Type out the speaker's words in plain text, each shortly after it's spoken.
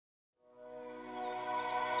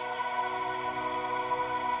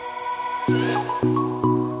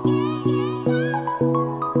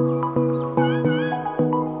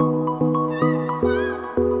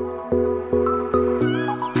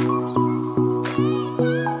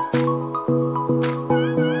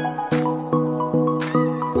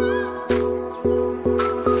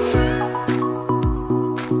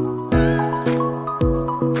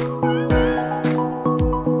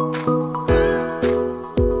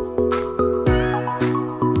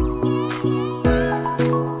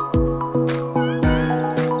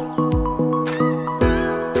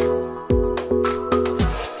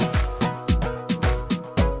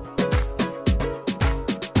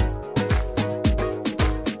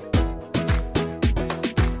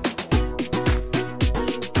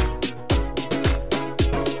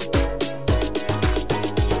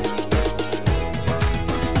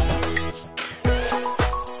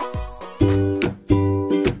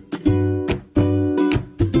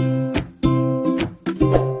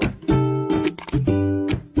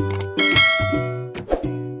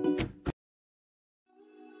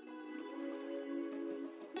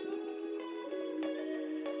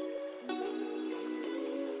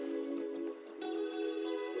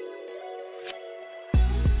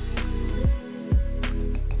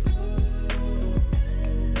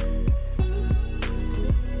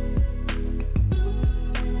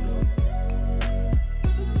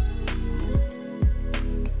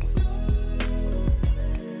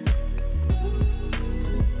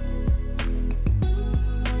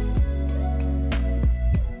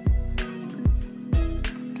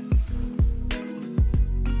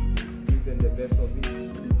best of it.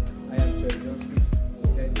 I am Chef Justice,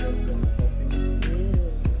 so head chef from the company.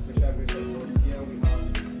 Special grace of God. Here we have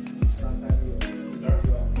starter meal.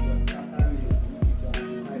 Starter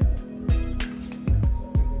meal,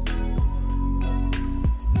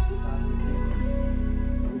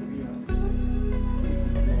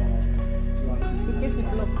 In case it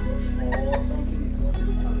block. or something is not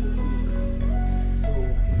happening. So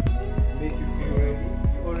make you feel ready.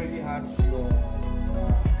 You already have your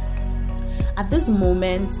At this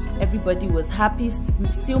moment, everybody was happy,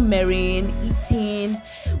 still marrying, eating.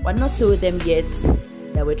 We're not told them yet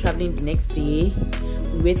that we're traveling the next day.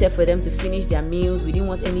 We waited for them to finish their meals. We didn't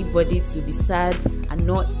want anybody to be sad and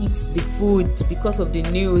not eat the food because of the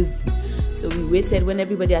news. So we waited when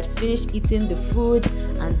everybody had finished eating the food,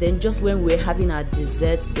 and then just when we were having our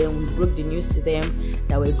dessert, then we broke the news to them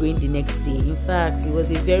that we're going the next day. In fact, it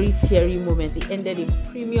was a very teary moment. It ended in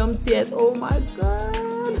premium tears. Oh my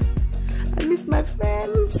God, I miss my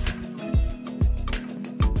friends.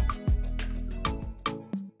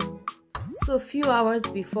 So a few hours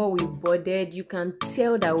before we boarded, you can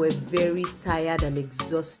tell that we're very tired and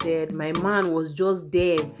exhausted. My man was just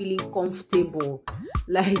there feeling comfortable.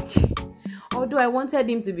 Like, although I wanted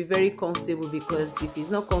him to be very comfortable, because if he's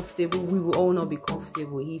not comfortable, we will all not be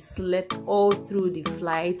comfortable. He slept all through the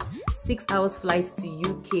flight, 6 hours flight to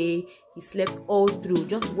UK. He slept all through.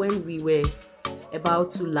 Just when we were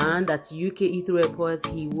about to land at UK Heathrow Airport,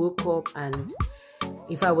 he woke up, and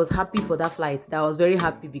if I was happy for that flight, I was very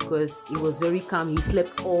happy because it was very calm. He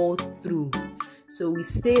slept all through. So we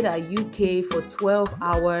stayed at UK for 12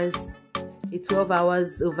 hours, a 12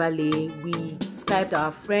 hours overlay. We Skyped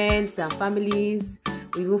our friends and families.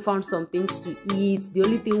 We even found some things to eat. The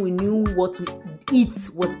only thing we knew what to eat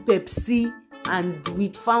was Pepsi, and we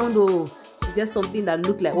found, oh, is there something that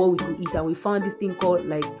looked like what we could eat, and we found this thing called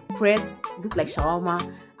like pretz, looked like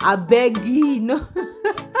shawarma. I beg you, no.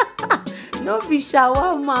 No be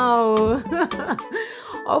shawarma.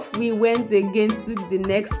 Off we went again, took the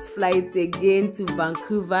next flight again to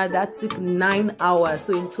Vancouver. That took 9 hours.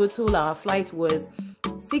 So in total, our flight was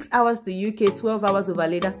 6 hours to UK, 12 hours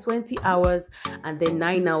overlay, that's 20 hours, and then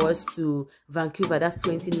 9 hours to Vancouver, that's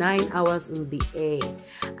 29 hours in the air.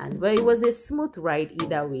 And well, it was a smooth ride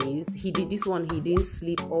either ways. He did this one, he didn't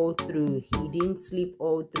sleep all through. He didn't sleep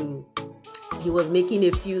all through. He was making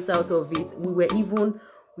a fuse out of it. We're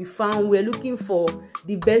looking for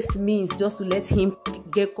the best means just to let him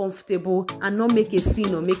get comfortable and not make a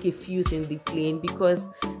scene or make a fuse in the plane, because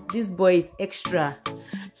this boy is extra.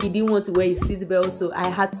 He didn't want to wear his seatbelt, so I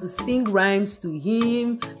had to sing rhymes to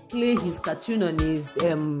him, play his cartoon on his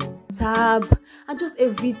tab, and just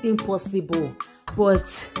everything possible.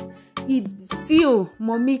 But it still,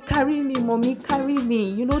 mommy carry me, mommy carry me.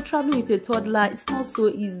 You know, traveling with a toddler, it's not so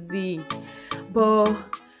easy. But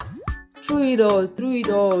through all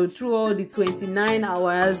the 29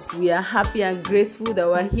 hours, we are happy and grateful that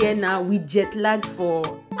we're here now. We jet lagged for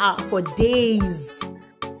days.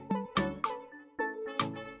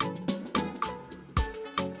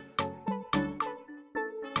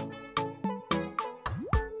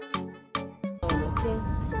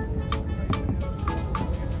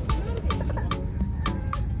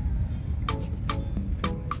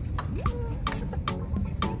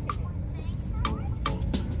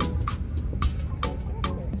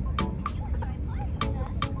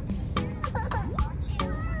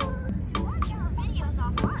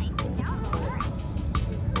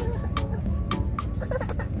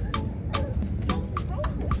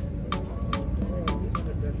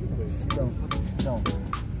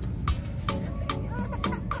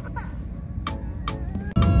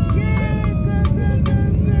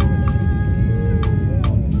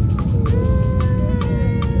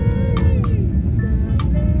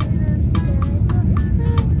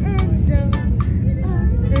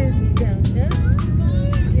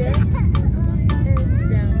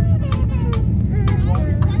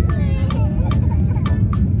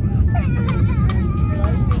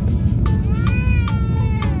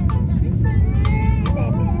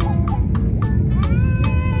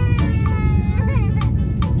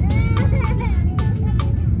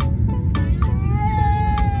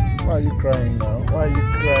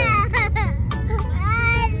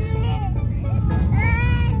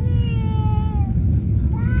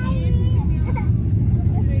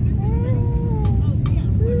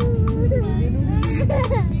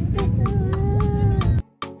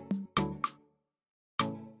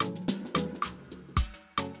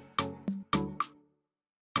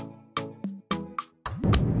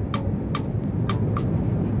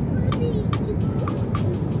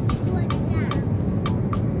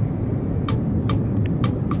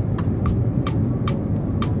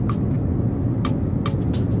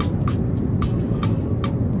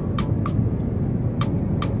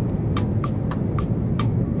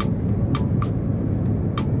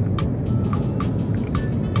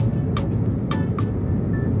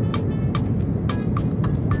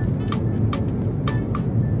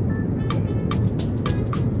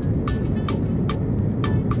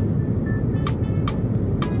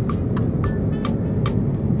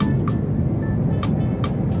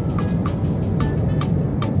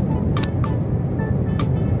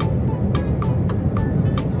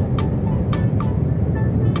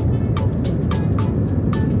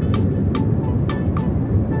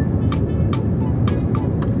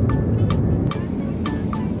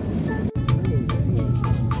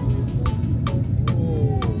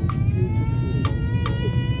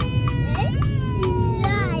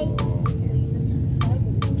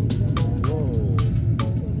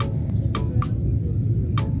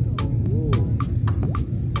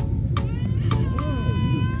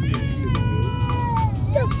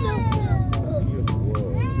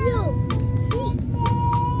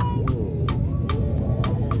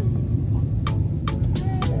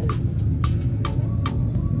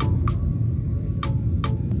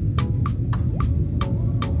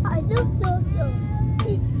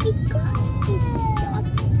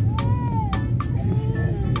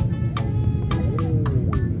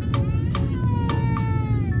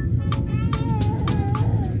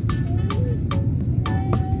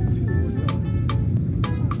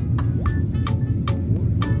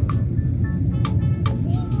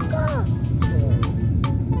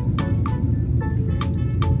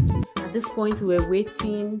 point, we were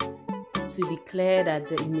waiting to declare at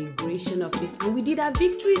the immigration office, and we did a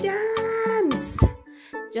victory dance.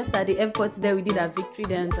 Just at the airport there, we did a victory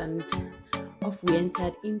dance, and off we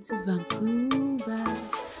entered into Vancouver.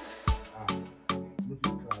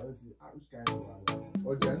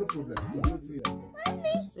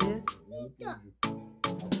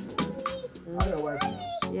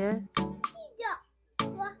 Yeah.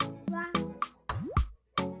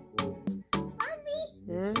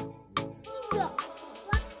 Yeah.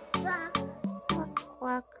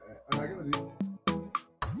 Quack.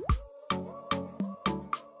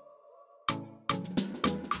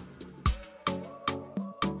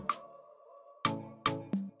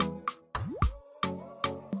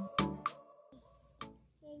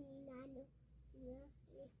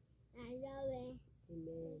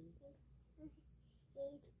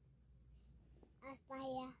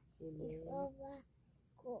 Aspire is over.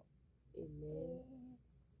 Amen.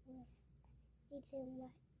 It's a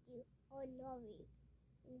Matthew or Norway.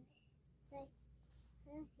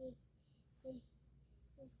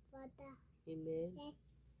 His father. Amen. That's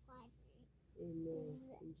Father. Amen.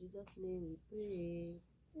 In Jesus' name we pray.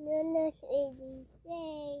 No, no,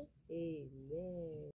 pray. Amen.